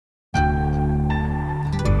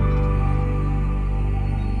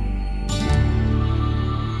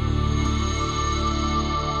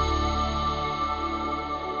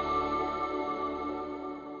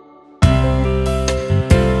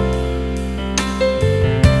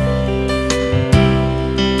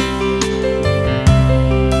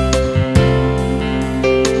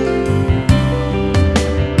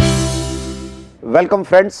Welcome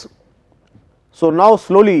friends. So now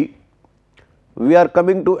slowly we are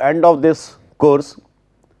coming to end of this course,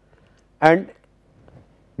 and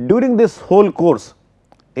during this whole course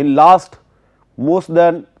in last more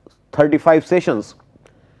than 35 sessions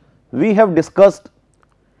we have discussed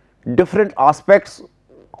different aspects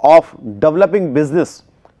of developing business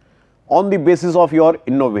on the basis of your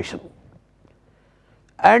innovation,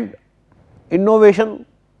 and innovation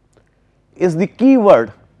is the key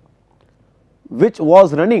word which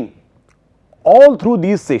was running all through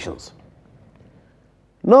these sessions.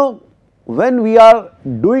 Now, when we are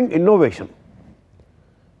doing innovation,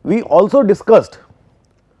 we also discussed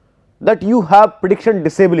that you have prediction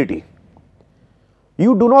disability.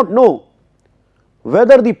 You do not know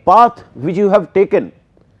whether the path which you have taken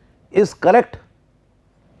is correct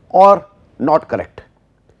or not correct.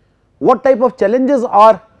 What type of challenges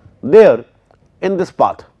are there in this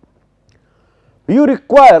path? You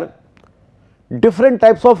require different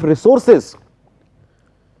types of resources.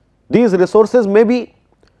 These resources may be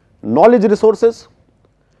knowledge resources,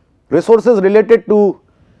 resources related to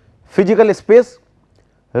physical space,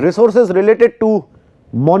 resources related to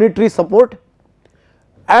monetary support,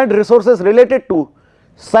 and resources related to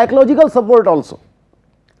psychological support also.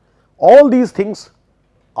 All these things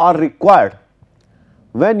are required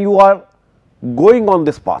when you are going on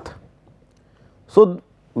this path. So,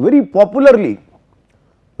 very popularly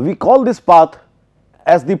we call this path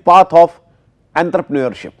as the path of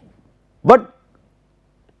entrepreneurship, but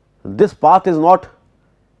this path is not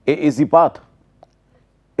an easy path.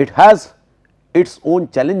 It has its own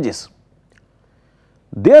challenges.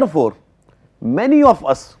 Therefore, many of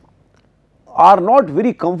us are not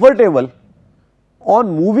very comfortable on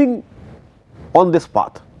moving on this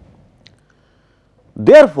path.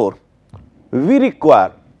 Therefore, we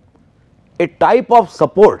require a type of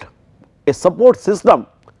support, a support system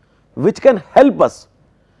which can help us,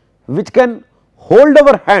 which can hold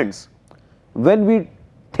our hands when we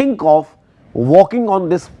think of walking on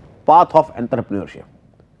this path of entrepreneurship,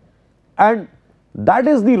 and that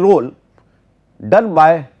is the role done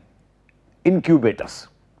by incubators.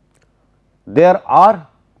 There are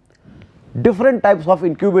different types of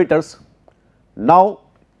incubators now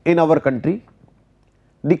in our country.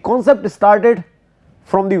 The concept started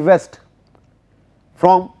from the West,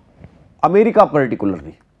 from America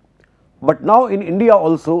particularly, but now in India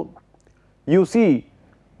also you see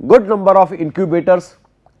good number of incubators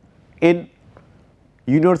in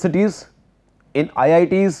universities, in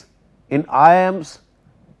IITs, in IIMs,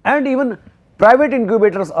 and even private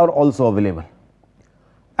incubators are also available.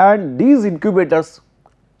 And these incubators,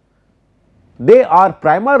 they are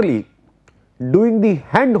primarily doing the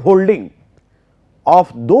hand holding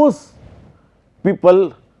of those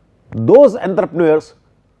people, those entrepreneurs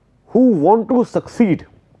who want to succeed,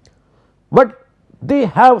 but they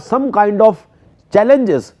have some kind of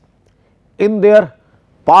challenges in their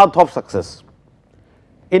path of success,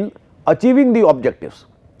 in achieving the objectives.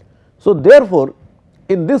 So, therefore,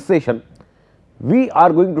 in this session we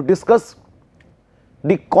are going to discuss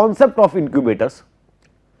the concept of incubators.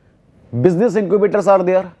 Business incubators are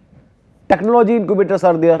there, technology incubators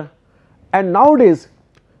are there, and nowadays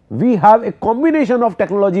we have a combination of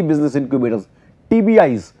technology business incubators,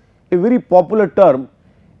 TBIs, a very popular term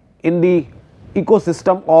in the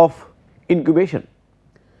ecosystem of incubation.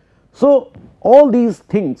 So, all these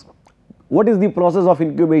things, what is the process of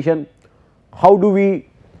incubation, how do we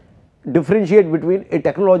differentiate between a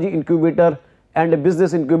technology incubator and a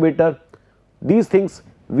business incubator, these things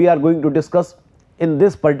we are going to discuss in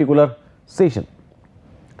this particular session.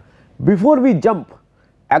 Before we jump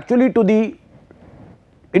actually to the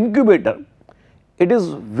incubator, it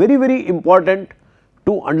is very important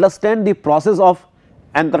to understand the process of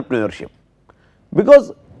entrepreneurship,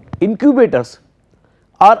 because incubators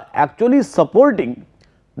are actually supporting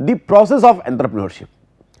the process of entrepreneurship.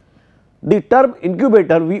 The term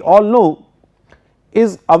incubator, we all know,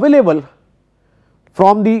 is available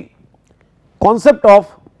from the concept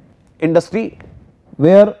of industry,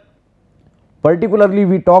 where particularly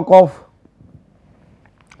we talk of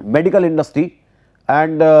medical industry,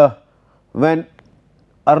 and when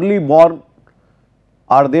early born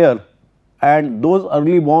are there and those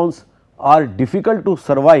early borns are difficult to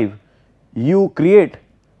survive, you create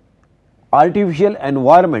artificial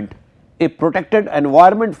environment, a protected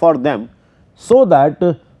environment for them, so that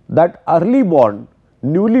that early born,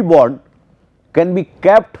 newly born can be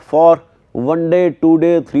kept for 1 day, 2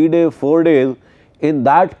 days, 3 days, 4 days in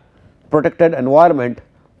that protected environment,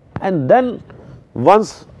 and then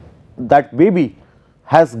once that baby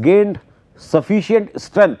has gained sufficient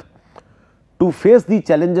strength to face the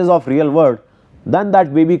challenges of real world, then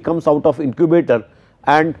that baby comes out of incubator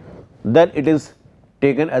and then it is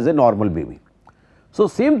taken as a normal baby. So,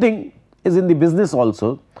 same thing is in the business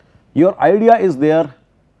also. Your idea is there,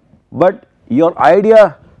 but your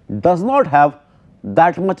idea does not have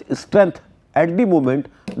that much strength at the moment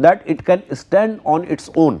that it can stand on its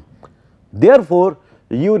own. Therefore,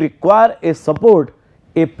 you require a support,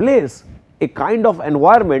 a place, a kind of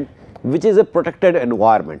environment which is a protected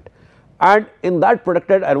environment, and in that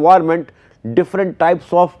protected environment different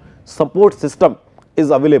types of support system is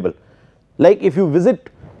available. Like if you visit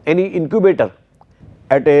any incubator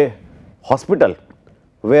at a hospital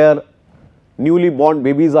where newly born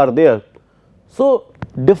babies are there, so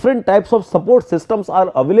different types of support systems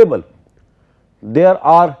are available. There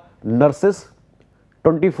are nurses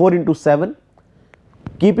 24/7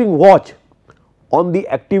 keeping watch on the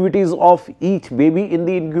activities of each baby in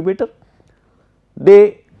the incubator.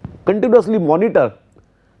 They continuously monitor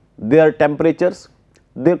their temperatures,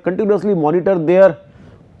 they continuously monitor their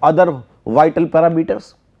other vital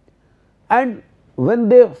parameters, and when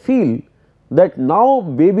they feel that now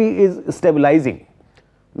baby is stabilizing,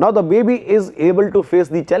 now the baby is able to face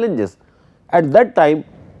the challenges, at that time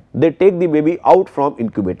they take the baby out from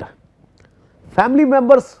incubator. Family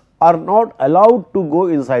members are not allowed to go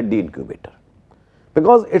inside the incubator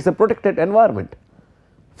because it is a protected environment.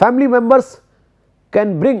 Family members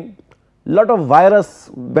can bring lot of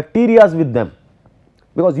virus, bacteria with them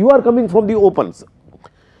because you are coming from the opens.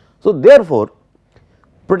 So, therefore,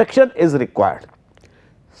 protection is required.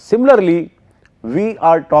 Similarly, we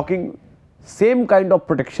are talking same kind of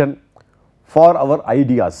protection for our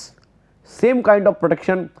ideas, same kind of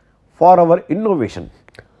protection for our innovation,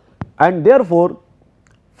 and therefore,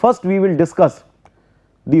 first we will discuss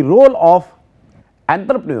the role of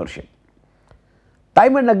entrepreneurship.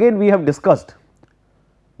 Time and again we have discussed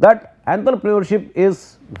that entrepreneurship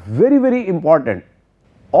is very important.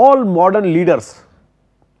 All modern leaders,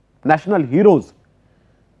 national heroes,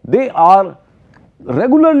 they are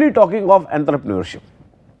regularly talking of entrepreneurship,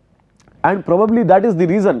 and probably that is the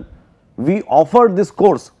reason we offered this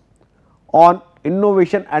course on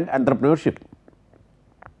innovation and entrepreneurship,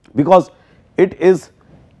 because it is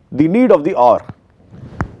the need of the hour.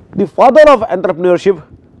 The father of entrepreneurship,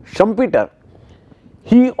 Schumpeter,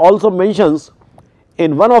 he also mentions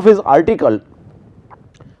in one of his articles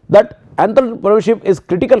that entrepreneurship is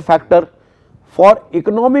critical factor for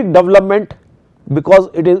economic development because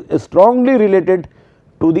it is strongly related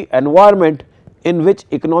to the environment in which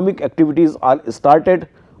economic activities are started,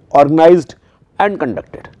 organized and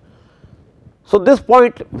conducted. So, this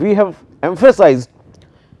point we have emphasized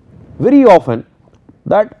very often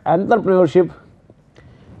that entrepreneurship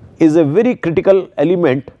is a very critical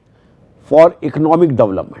element for economic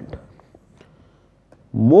development.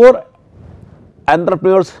 More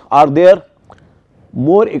entrepreneurs are there,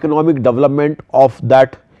 more economic development of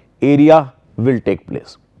that area will take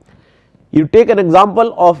place. You take an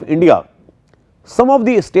example of India, some of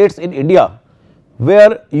the states in India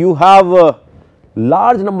where you have a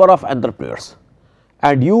large number of entrepreneurs,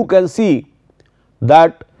 and you can see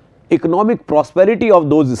that economic prosperity of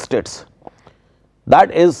those states,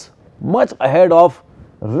 that is much ahead of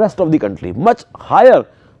rest of the country, much higher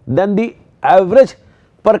than the average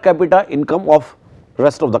per capita income of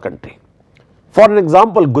rest of the country. For an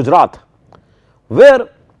example, Gujarat, where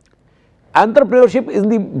entrepreneurship is in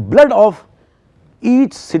the blood of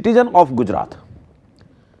each citizen of Gujarat,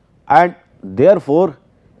 and therefore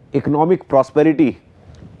economic prosperity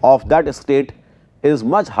of that state is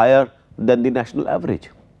much higher than the national average.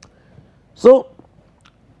 So,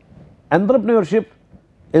 entrepreneurship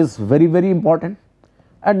is very important,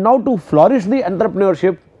 and now to flourish the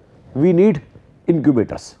entrepreneurship we need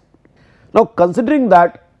incubators. Now, considering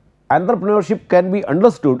that entrepreneurship can be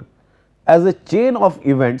understood as a chain of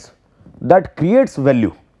events that creates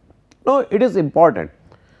value. Now, it is important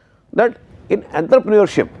that in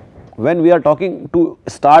entrepreneurship, when we are talking to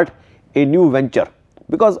start a new venture,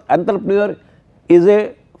 because entrepreneur is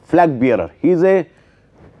a flag bearer, he is a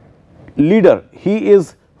leader, he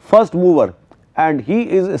is first mover and he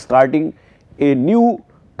is starting a new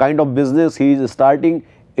kind of business, he is starting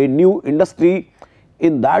a new industry.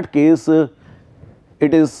 In that case,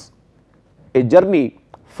 it is a journey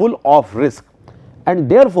full of risk, and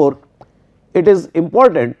therefore, it is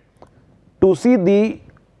important to see the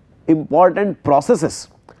important processes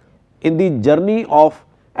in the journey of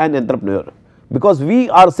an entrepreneur, because we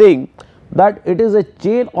are saying that it is a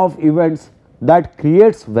chain of events that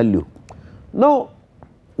creates value. Now,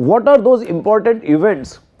 what are those important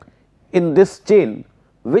events in this chain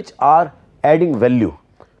which are adding value?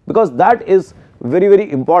 Because that is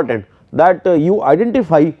very important that you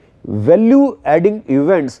identify value adding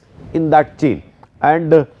events in that chain.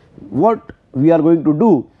 And what we are going to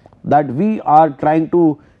do, that we are trying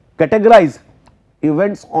to categorize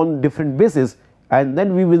events on different basis, and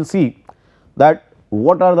then we will see that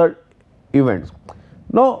what are the events.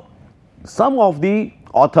 Now, some of the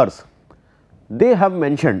authors, they have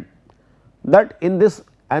mentioned that in this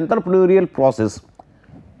entrepreneurial process,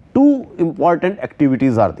 two important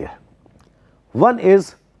activities are there. One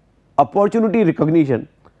is opportunity recognition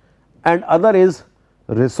and other is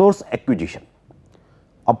resource acquisition.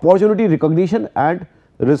 Opportunity recognition and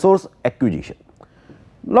resource acquisition.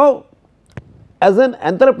 Now, as an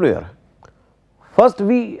entrepreneur, first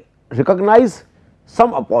we recognize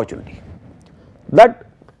some opportunity, that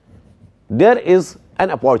there is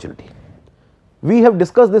an opportunity. We have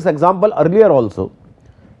discussed this example earlier also.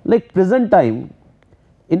 Like present time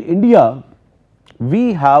in India,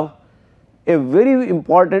 we have a very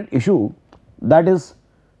important issue, that is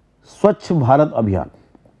Swachh Bharat Abhiyan,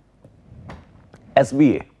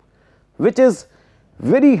 SBA, which is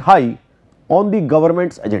very high on the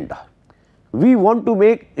government's agenda. We want to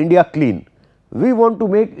make India clean, we want to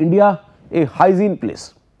make India a hygiene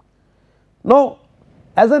place. Now,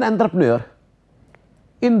 as an entrepreneur,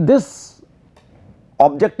 in this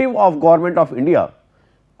objective of government of India,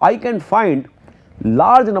 I can find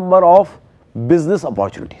large number of business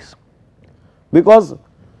opportunities, because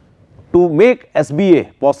to make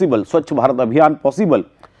SBA possible, Swachh Bharat Abhiyan possible,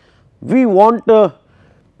 we want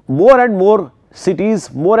more and more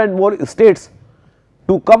cities, more and more states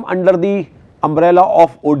to come under the umbrella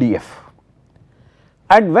of ODF.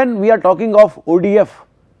 And when we are talking of ODF,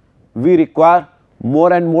 we require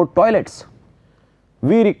more and more toilets,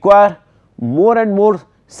 we require more and more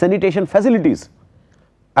sanitation facilities,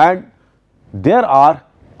 and there are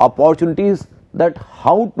opportunities that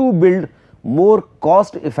how to build more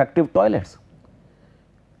cost effective toilets.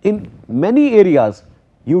 In many areas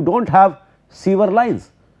you do not have sewer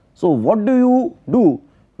lines. So, what do you do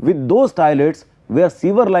with those toilets where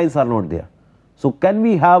sewer lines are not there? So, can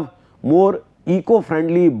we have more eco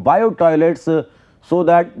friendly bio toilets so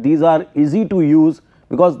that these are easy to use,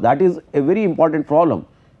 because that is a very important problem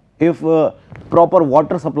if proper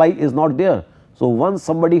water supply is not there. So, once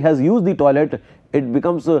somebody has used the toilet, it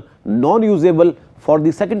becomes non-usable for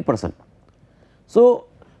the second person. So,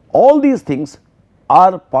 all these things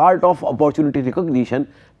are part of opportunity recognition.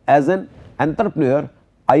 As an entrepreneur,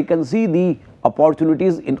 I can see the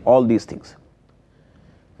opportunities in all these things.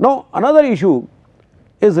 Now, another issue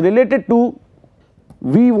is related to,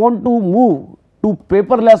 we want to move to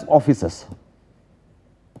paperless offices.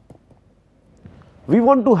 We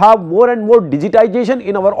want to have more and more digitization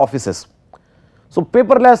in our offices. So,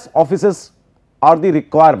 paperless offices are the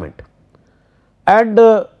requirement, and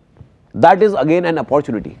that is again an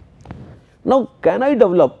opportunity. Now, can I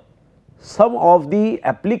develop some of the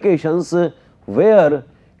applications where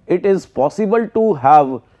it is possible to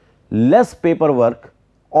have less paperwork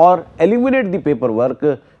or eliminate the paperwork,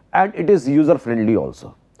 and it is user friendly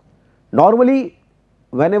also. Normally,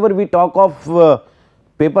 whenever we talk of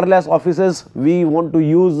paperless offices, we want to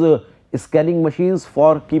use scanning machines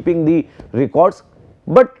for keeping the records,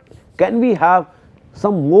 but can we have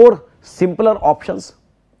some more simpler options?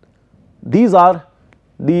 These are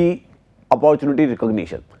the opportunity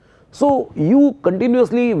recognition. So, you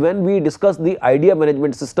continuously, when we discuss the idea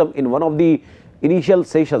management system in one of the initial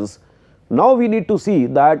sessions, now we need to see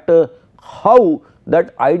that how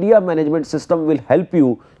that idea management system will help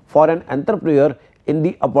you for an entrepreneur in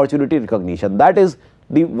the opportunity recognition. That is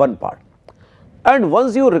the one part. And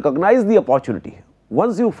once you recognize the opportunity,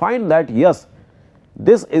 once you find that yes,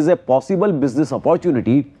 this is a possible business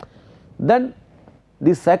opportunity, then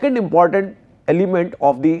the second important element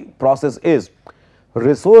of the process is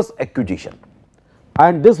resource acquisition,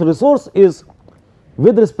 and this resource is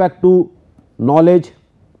with respect to knowledge,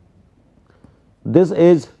 this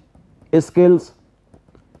is skills,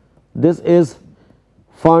 this is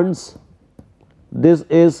funds, this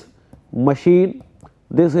is machine,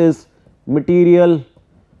 this is material,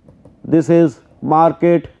 this is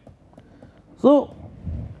market. So,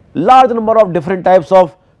 large number of different types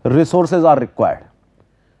of resources are required,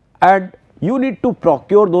 and you need to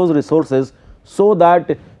procure those resources so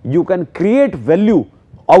that you can create value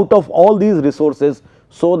out of all these resources,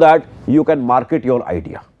 so that you can market your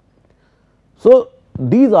idea. So,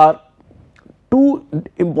 these are two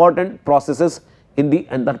important processes in the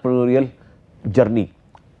entrepreneurial journey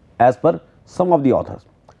as per some of the authors.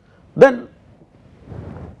 Then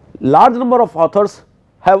large number of authors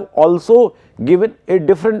have also given a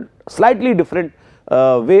different, slightly different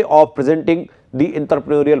way of presenting the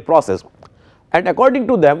entrepreneurial process, and according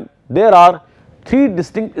to them there are three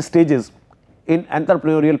distinct stages in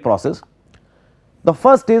entrepreneurial process. The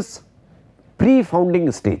first is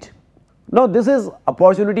pre-founding stage. Now, this is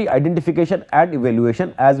opportunity identification and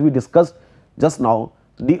evaluation, as we discussed just now,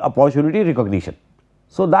 the opportunity recognition.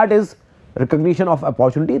 So, that is recognition of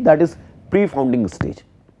opportunity, that is pre-founding stage.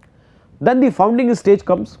 Then the founding stage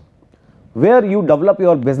comes, where you develop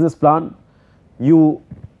your business plan, you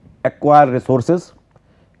acquire resources,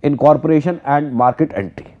 incorporation and market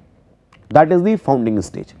entry, that is the founding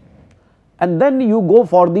stage. And then you go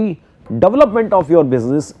for the development of your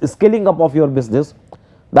business, scaling up of your business,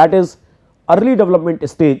 that is early development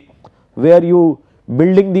stage, where you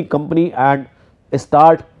building the company and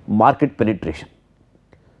start market penetration.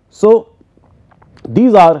 So,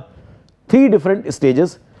 these are three different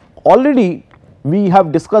stages. Already we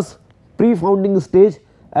have discussed pre-founding stage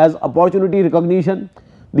as opportunity recognition,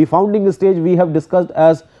 the founding stage we have discussed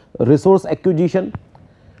as resource acquisition,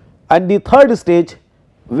 and the third stage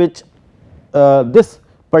which this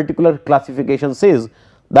particular classification says,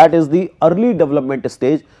 that is the early development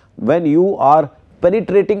stage, when you are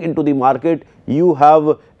penetrating into the market, you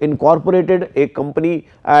have incorporated a company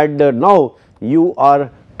and now you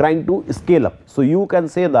are trying to scale up. So, you can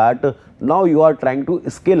say that now you are trying to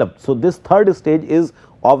scale up. So, this third stage is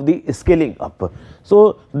of the scaling up.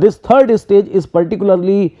 So, this third stage is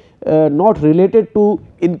particularly not related to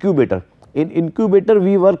incubator. In incubator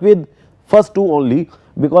we work with first two only,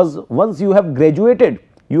 because once you have graduated,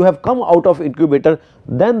 you have come out of incubator,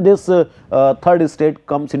 then this third stage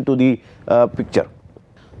comes into the picture.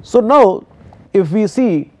 So, now if we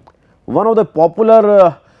see one of the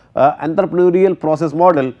popular entrepreneurial process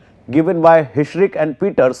model given by Hishrik and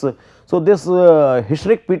Peters. So, this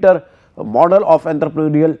Hishrik-Peter model of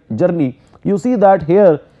entrepreneurial journey, you see that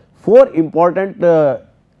here four important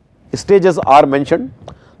stages are mentioned.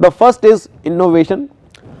 The first is innovation,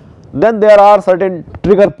 then there are certain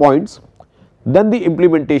trigger points, then the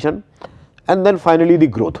implementation, and then finally the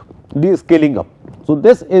growth, the scaling up. So,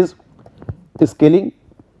 this is scaling.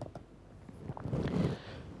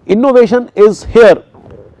 Innovation is here,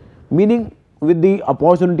 meaning with the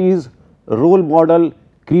opportunities, role model,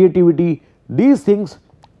 creativity, these things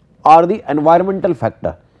are the environmental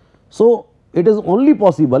factor. So, it is only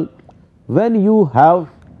possible when you have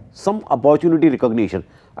some opportunity recognition,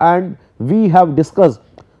 and we have discussed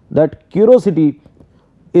that curiosity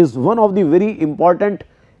is one of the very important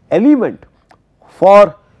element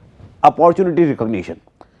for opportunity recognition.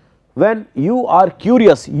 When you are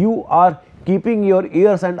curious, you are keeping your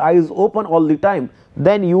ears and eyes open all the time,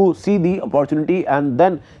 then you see the opportunity and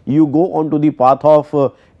then you go on to the path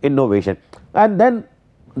of innovation. And then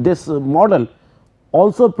this model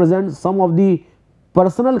also presents some of the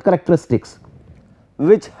personal characteristics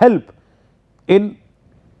which help in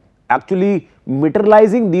actually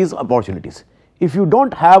materializing these opportunities. If you do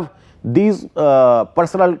not have these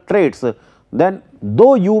personal traits, then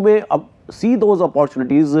though you may see those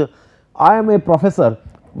opportunities, I am a professor,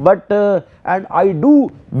 but and I do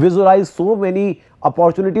visualize so many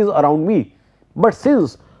opportunities around me, but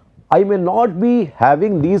since I may not be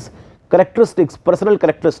having these characteristics, personal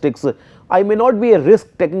characteristics, I may not be a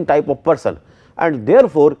risk taking type of person, and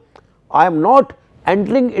therefore, I am not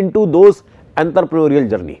entering into those entrepreneurial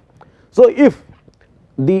journey. So, if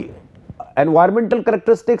the environmental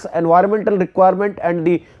characteristics, environmental requirement and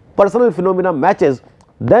the personal phenomena matches,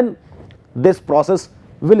 then this process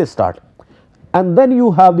will start. And then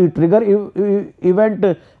you have the trigger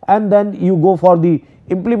event, and then you go for the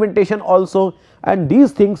implementation also, and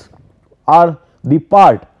these things are the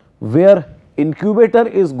part where incubator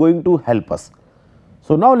is going to help us.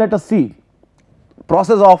 So, now let us see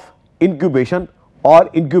process of incubation or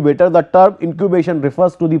incubator. The term incubation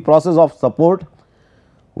refers to the process of support,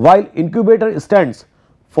 while incubator stands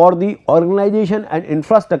for the organization and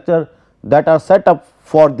infrastructure that are set up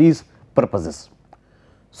for these purposes.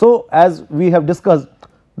 So, as we have discussed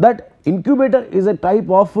that incubator is a type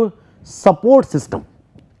of support system.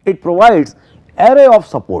 It provides array of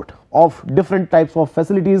support of different types of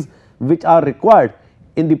facilities which are required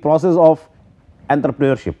in the process of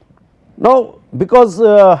entrepreneurship. Now, because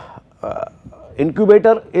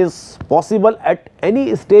incubator is possible at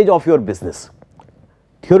any stage of your business,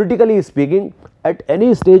 theoretically speaking, at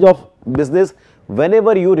any stage of business,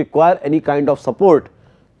 whenever you require any kind of support,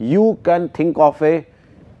 you can think of a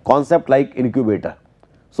concept like incubator.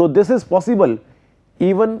 So, this is possible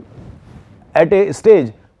even at a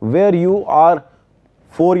stage where you are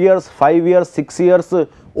 4 years, 5 years, 6 years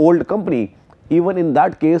old company. Even in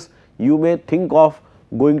that case, you may think of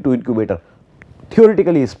going to incubator,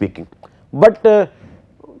 theoretically speaking. But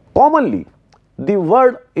commonly the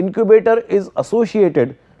word incubator is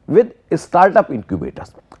associated with startup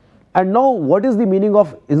incubators. And now what is the meaning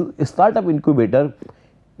of startup incubator?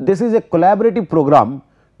 This is a collaborative program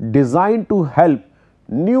designed to help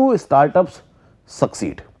new startups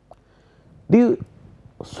succeed. The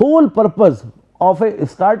sole purpose of a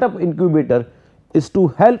startup incubator is to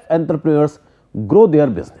help entrepreneurs grow their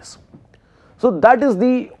business. So, that is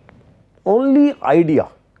the only idea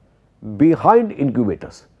behind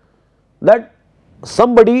incubators, that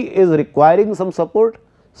somebody is requiring some support,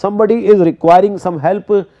 somebody is requiring some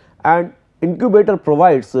help, and incubator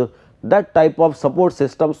provides that type of support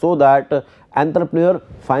system so that entrepreneur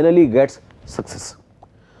finally gets success.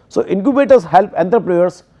 So, incubators help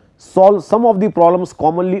entrepreneurs solve some of the problems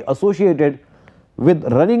commonly associated with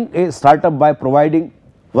running a startup by providing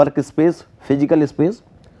workspace, physical space,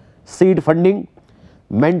 seed funding,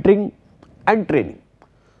 mentoring and training.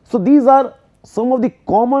 So, these are some of the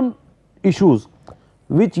common issues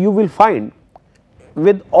which you will find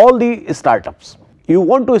with all the startups. You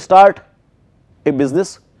want to start a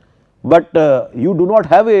business, but you do not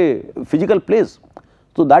have a physical place.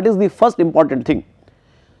 So, that is the first important thing.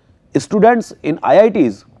 Students in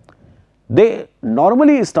IITs, they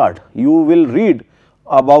normally start, you will read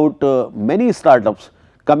about many startups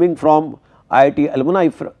coming from IIT alumni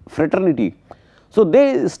fraternity. So,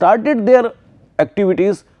 they started their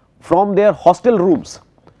activities from their hostel rooms.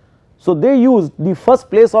 So, they use the first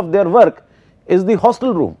place of their work is the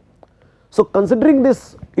hostel room. So, considering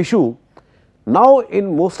this issue, now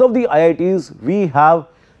in most of the IITs we have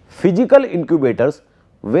physical incubators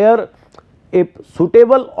where a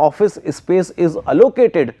suitable office space is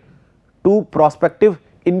allocated to prospective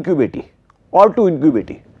incubatee or to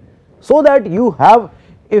incubatee, so that you have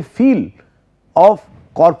a feel of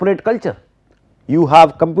corporate culture. You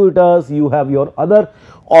have computers, you have your other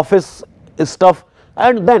office stuff,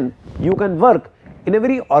 and then you can work in a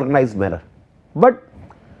very organized manner. But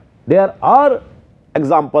there are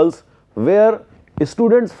examples where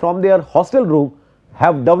students from their hostel room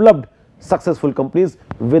have developed successful companies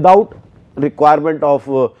without requirement of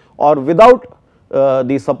or without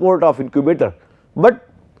the support of incubator, but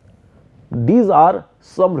these are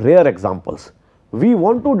some rare examples. We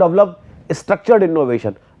want to develop a structured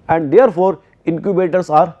innovation, and therefore incubators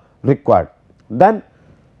are required. Then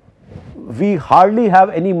we hardly have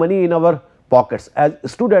any money in our pockets. As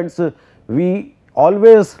students, we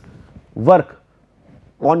always work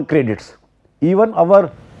on credits. Even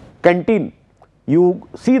our canteen, you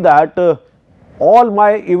see that all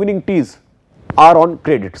my evening teas are on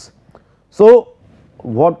credits. So,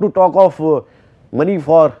 what to talk of money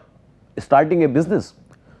for starting a business?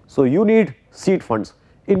 So, you need seed funds.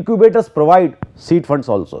 Incubators provide seed funds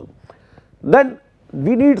also. Then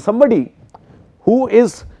we need somebody who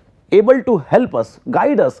is able to help us,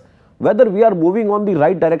 guide us whether we are moving on the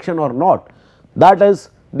right direction or not. That is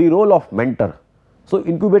the role of mentor. So,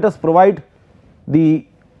 incubators provide the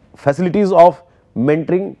facilities of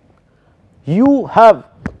mentoring. You have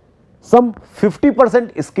some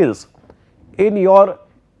 50% skills in your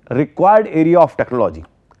required area of technology.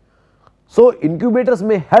 So, incubators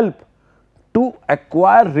may help to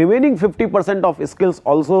acquire remaining 50% of skills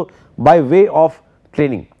also by way of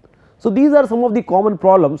training. So, these are some of the common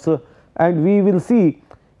problems, and we will see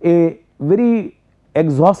a very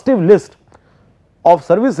exhaustive list of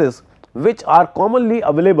services which are commonly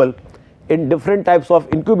available in different types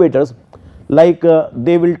of incubators. Like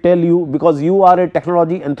they will tell you, because you are a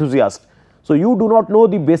technology enthusiast, so you do not know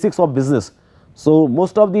the basics of business. So,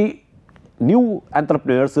 most of the new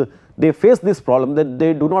entrepreneurs, they face this problem that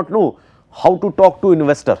they do not know how to talk to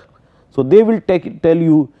investor. So, they will tell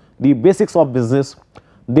you the basics of business,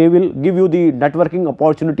 they will give you the networking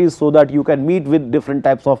opportunities so that you can meet with different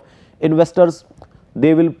types of investors,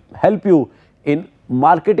 they will help you in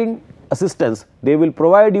marketing assistance, they will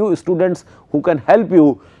provide you students who can help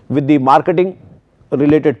you with the marketing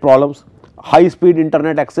related problems. High speed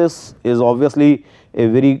internet access is obviously a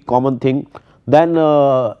very common thing. Then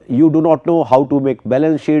you do not know how to make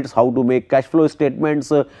balance sheets, how to make cash flow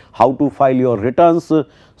statements, how to file your returns.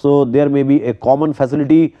 So, there may be a common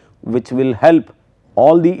facility which will help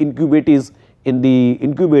all the incubatees in the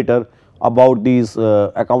incubator about these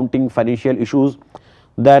accounting financial issues.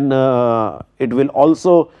 Then it will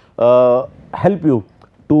also help you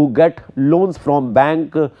to get loans from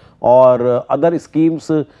bank or other schemes,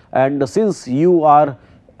 and since you are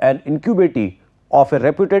an incubatee of a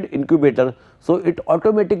reputed incubator, so it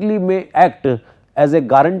automatically may act as a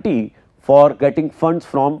guarantee for getting funds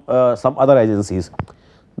from some other agencies.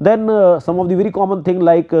 Then some of the very common thing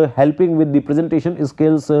like helping with the presentation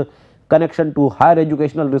skills, connection to higher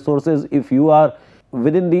educational resources. If you are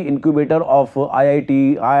within the incubator of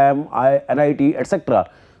IIT, IIM, NIT, etc.,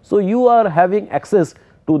 So, you are having access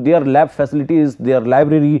to their lab facilities, their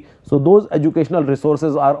library. So, those educational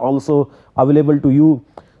resources are also available to you.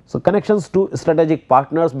 So, connections to strategic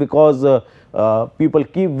partners, because people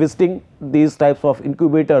keep visiting these types of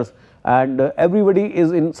incubators, and everybody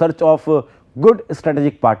is in search of good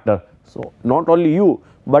strategic partner. So, not only you,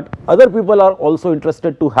 but other people are also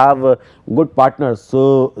interested to have good partners.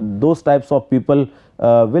 So, those types of people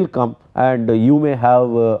will come, and you may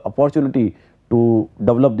have opportunity to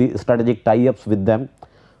develop the strategic tie-ups with them.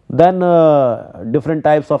 Then different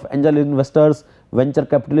types of angel investors, venture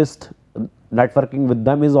capitalists, networking with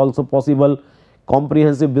them is also possible.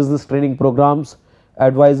 Comprehensive business training programs,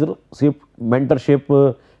 advisorship,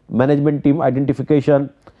 mentorship, management team identification,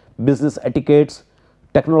 business etiquettes,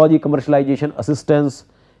 technology commercialization assistance,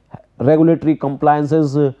 regulatory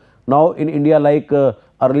compliances. Now in India, like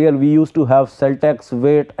earlier we used to have cell tax,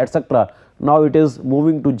 VAT, etc. Now it is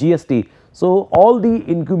moving to GST. So, all the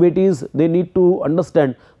incubators, they need to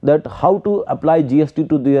understand that how to apply GST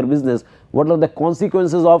to their business, what are the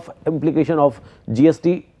consequences of implication of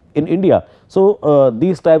GST in India. So,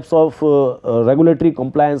 these types of regulatory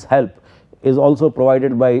compliance help is also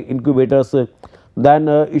provided by incubators. Then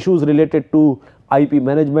issues related to IP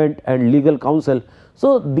management and legal counsel.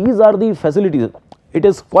 So, these are the facilities. It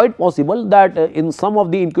is quite possible that in some of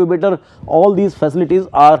the incubator all these facilities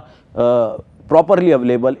are properly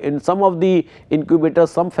available. In some of the incubators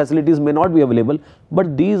some facilities may not be available,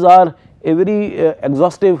 but these are a very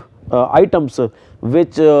exhaustive items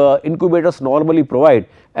which incubators normally provide,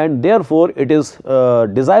 and therefore it is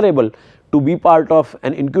desirable to be part of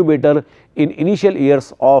an incubator in initial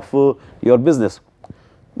years of your business.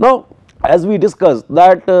 Now, as we discussed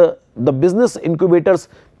that the business incubators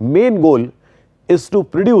main goal is to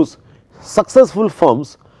produce successful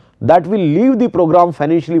firms that will leave the program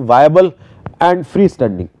financially viable and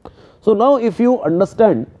freestanding. So, now if you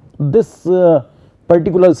understand this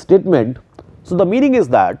particular statement, so the meaning is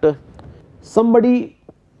that somebody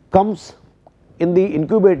comes in the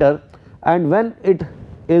incubator, and when it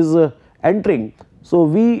is entering, so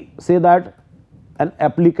we say that an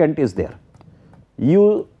applicant is there.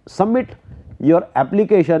 You submit your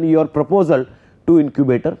application, your proposal to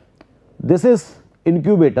incubator. This is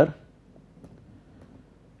incubator,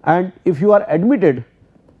 and if you are admitted,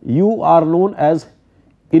 you are known as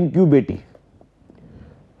incubatee.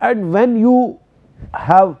 And when you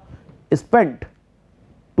have spent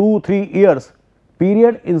 2-3 years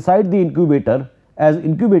period inside the incubator as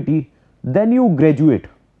incubatee, then you graduate.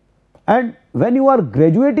 And when you are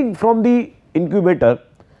graduating from the incubator,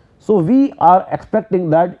 so we are expecting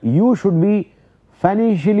that you should be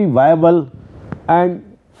financially viable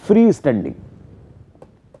and freestanding.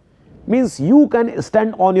 Means you can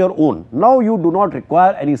stand on your own. Now you do not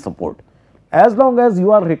require any support. As long as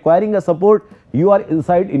you are requiring a support, you are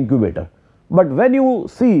inside incubator. But when you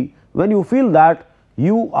see, when you feel that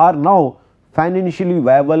you are now financially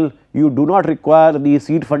viable, you do not require the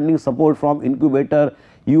seed funding support from incubator,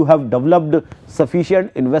 you have developed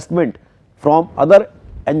sufficient investment from other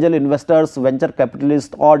angel investors, venture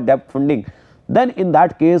capitalists or debt funding, then in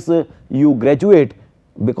that case you graduate,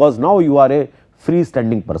 because now you are a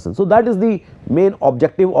freestanding person. So, that is the main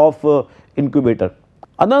objective of incubator.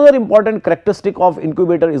 Another important characteristic of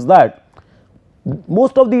incubator is that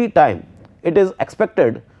most of the time it is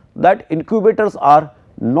expected that incubators are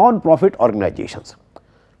non-profit organizations,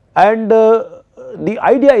 and the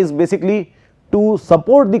idea is basically to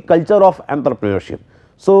support the culture of entrepreneurship.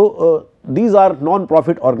 So, these are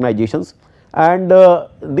non-profit organizations, and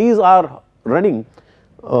these are running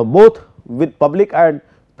both with public and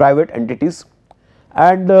private entities.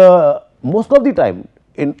 And most of the time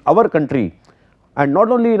in our country, and not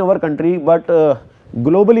only in our country, but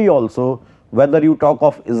globally also, whether you talk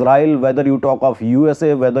of Israel, whether you talk of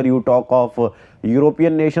USA, whether you talk of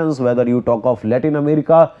European nations, whether you talk of Latin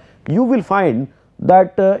America, you will find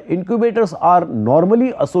that incubators are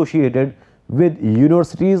normally associated with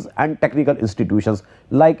universities and technical institutions.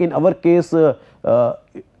 Like in our case, in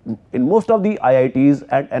most of the IITs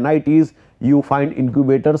and NITs, you find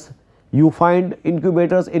incubators. You find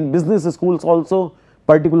incubators in business schools also,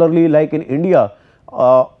 particularly like in India,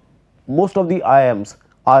 most of the IIMs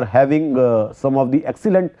are having some of the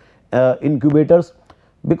excellent incubators,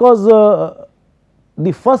 because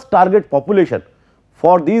the first target population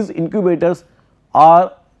for these incubators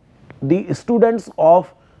are the students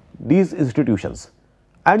of these institutions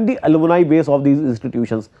and the alumni base of these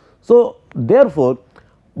institutions. So, therefore,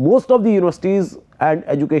 most of the universities and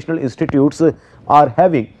educational institutes are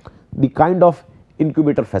having the kind of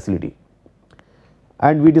incubator facility,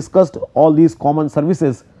 and we discussed all these common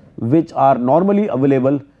services which are normally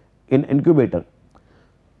available in incubator.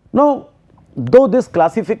 Now, though this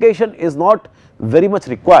classification is not very much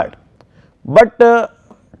required, but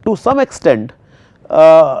to some extent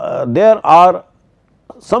there are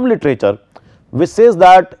some literature which says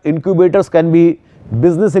that incubators can be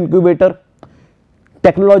business incubator,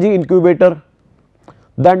 technology incubator,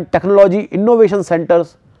 then technology innovation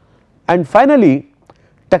centers, and finally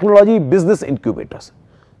technology business incubators.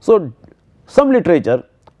 So, some literature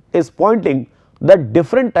is pointing that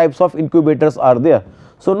different types of incubators are there.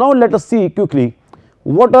 So, now let us see quickly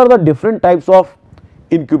what are the different types of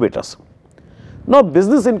incubators. Now,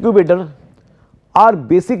 business incubators are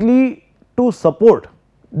basically to support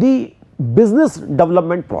the business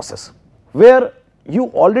development process, where you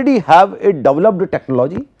already have a developed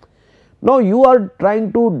technology. Now, you are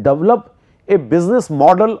trying to develop a business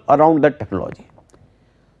model around that technology.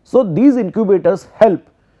 So, these incubators help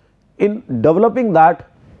in developing that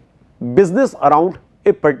business around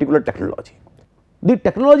a particular technology. The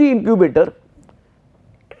technology incubator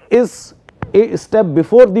is a step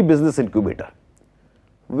before the business incubator,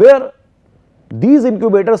 where these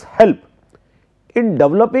incubators help in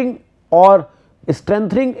developing or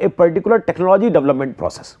strengthening a particular technology development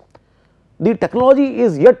process. The technology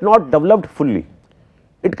is yet not developed fully,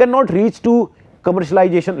 it cannot reach to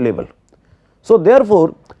commercialization level. So,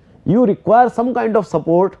 therefore, you require some kind of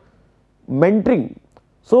support, mentoring.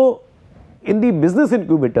 So, in the business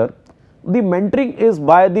incubator, the mentoring is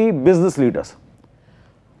by the business leaders,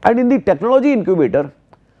 and in the technology incubator,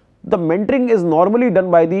 the mentoring is normally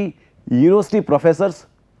done by the university professors,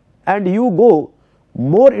 and you go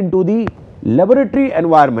more into the laboratory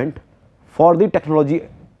environment for the technology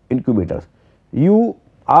incubators. You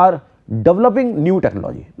are developing new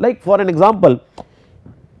technology, like for an example,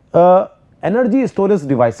 energy storage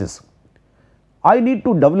devices. I need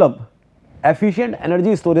to develop efficient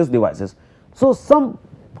energy storage devices. So, some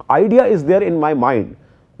idea is there in my mind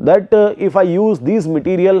that if I use these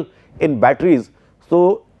material in batteries,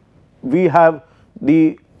 so we have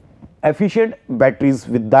the efficient batteries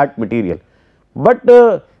with that material, but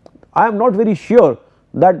I am not very sure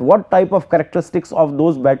that what type of characteristics of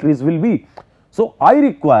those batteries will be. So, I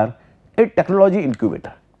require a technology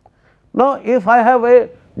incubator. Now, if I have a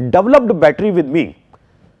developed battery with me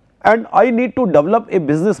and I need to develop a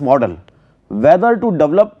business model, whether to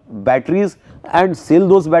develop batteries and sell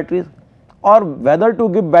those batteries, or whether to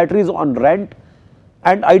give batteries on rent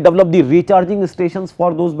and I develop the recharging stations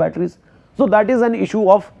for those batteries. So, that is an issue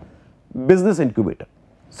of business incubator.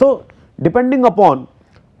 So, depending upon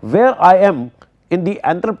where I am in the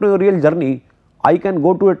entrepreneurial journey, I can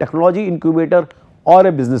go to a technology incubator or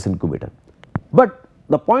a business incubator. But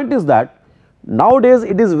the point is that nowadays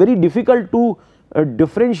it is very difficult to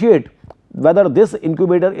differentiate whether this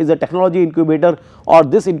incubator is a technology incubator or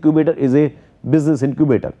this incubator is a business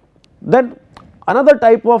incubator. Then another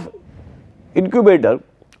type of incubator,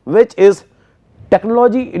 which is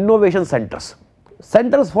technology innovation centers,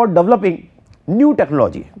 centers for developing new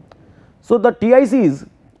technology. So, the TICs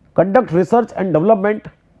conduct research and development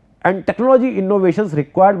and technology innovations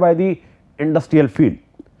required by the industrial field,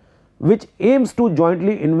 which aims to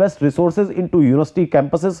jointly invest resources into university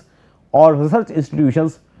campuses or research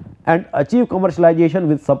institutions and achieve commercialization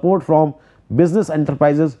with support from business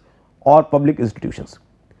enterprises or public institutions.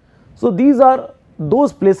 So, these are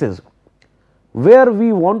those places where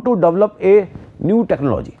we want to develop a new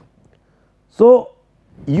technology. So,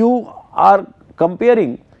 you are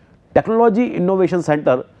comparing technology innovation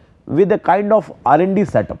center with a kind of R&D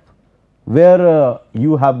setup, where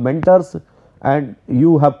you have mentors and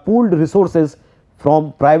you have pooled resources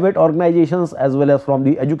from private organizations as well as from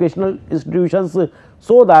the educational institutions,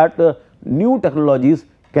 so that new technologies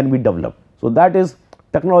can be developed. So, that is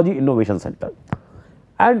technology innovation center.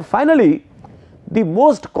 And finally, the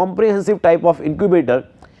most comprehensive type of incubator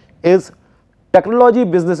is technology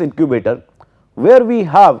business incubator, where we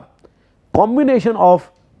have combination of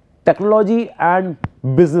technology and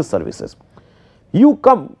business services. You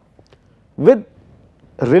come with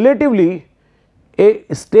relatively a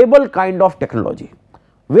stable kind of technology,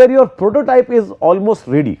 where your prototype is almost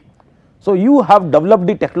ready. So, you have developed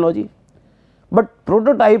the technology, but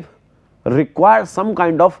prototype requires some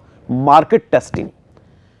kind of market testing.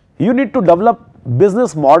 You need to develop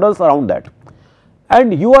business models around that,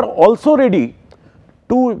 and you are also ready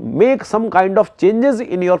to make some kind of changes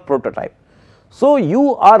in your prototype. So,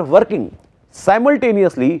 you are working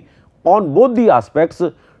simultaneously on both the aspects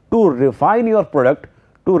to refine your product,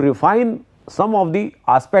 to refine some of the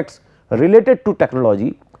aspects related to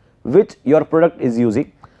technology which your product is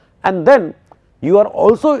using, and then you are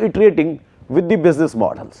also iterating with the business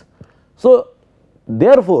models. So,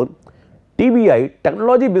 therefore, TBI,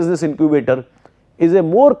 Technology Business Incubator, is a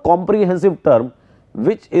more comprehensive term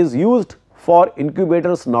which is used for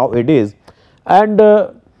incubators nowadays. And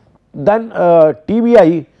then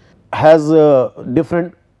TBI has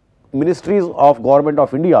different ministries of Government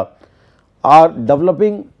of India are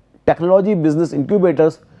developing technology business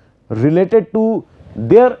incubators related to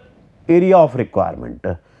their area of requirement.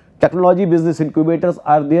 Technology business incubators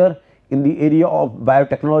are there in the area of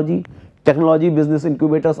biotechnology, technology business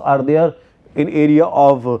incubators are there in area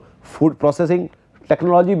of food processing,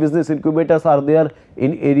 technology business incubators are there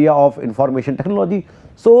in area of information technology.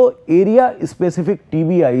 So, area specific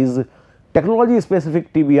TBIs, technology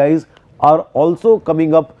specific TBIs are also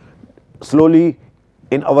coming up slowly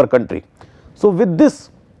in our country. So, with this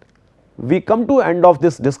we come to end of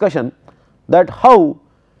this discussion, that how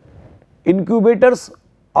incubators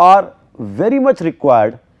are very much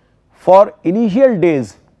required for initial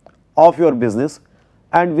days of your business,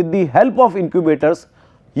 and with the help of incubators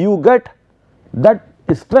you get that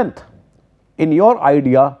strength in your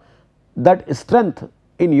idea, that strength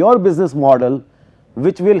in your business model,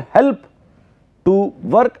 which will help to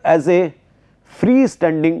work as a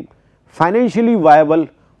freestanding financially viable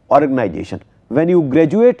organization when you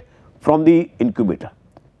graduate from the incubator.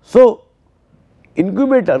 So,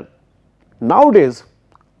 incubator nowadays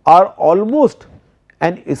are almost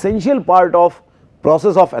an essential part of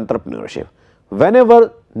process of entrepreneurship.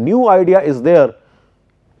 Whenever new idea is there,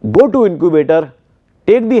 go to incubator,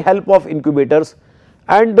 take the help of incubators,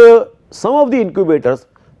 and some of the incubators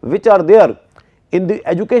which are there in the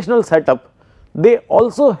educational setup, they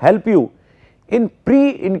also help you in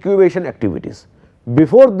pre-incubation activities.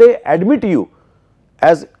 Before they admit you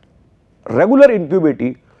as regular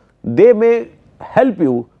incubatee, they may help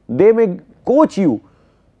you, they may coach you,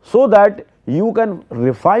 so that you can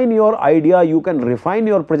refine your idea, you can refine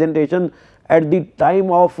your presentation at the time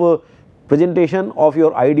of presentation of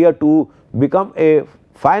your idea to become a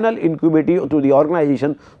final incubatee to the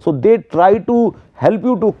organization. So, they try to help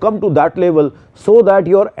you to come to that level, so that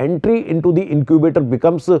your entry into the incubator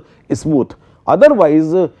becomes smooth.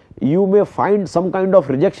 Otherwise, you may find some kind of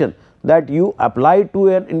rejection, that you apply to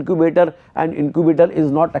an incubator and incubator is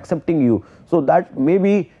not accepting you. So, that may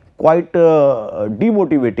be quite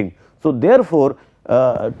demotivating. So, therefore,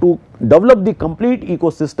 to develop the complete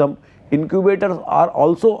ecosystem, incubators are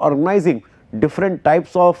also organizing different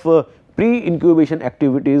types of pre-incubation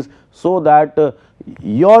activities, so that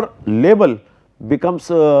your label becomes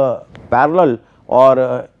parallel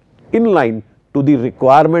or in line to the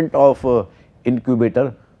requirement of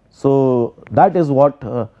incubator. So, that is what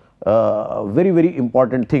very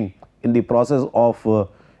important thing in the process of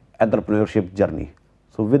entrepreneurship journey.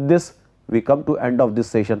 So, with this we come to end of this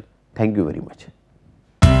session. Thank you very much.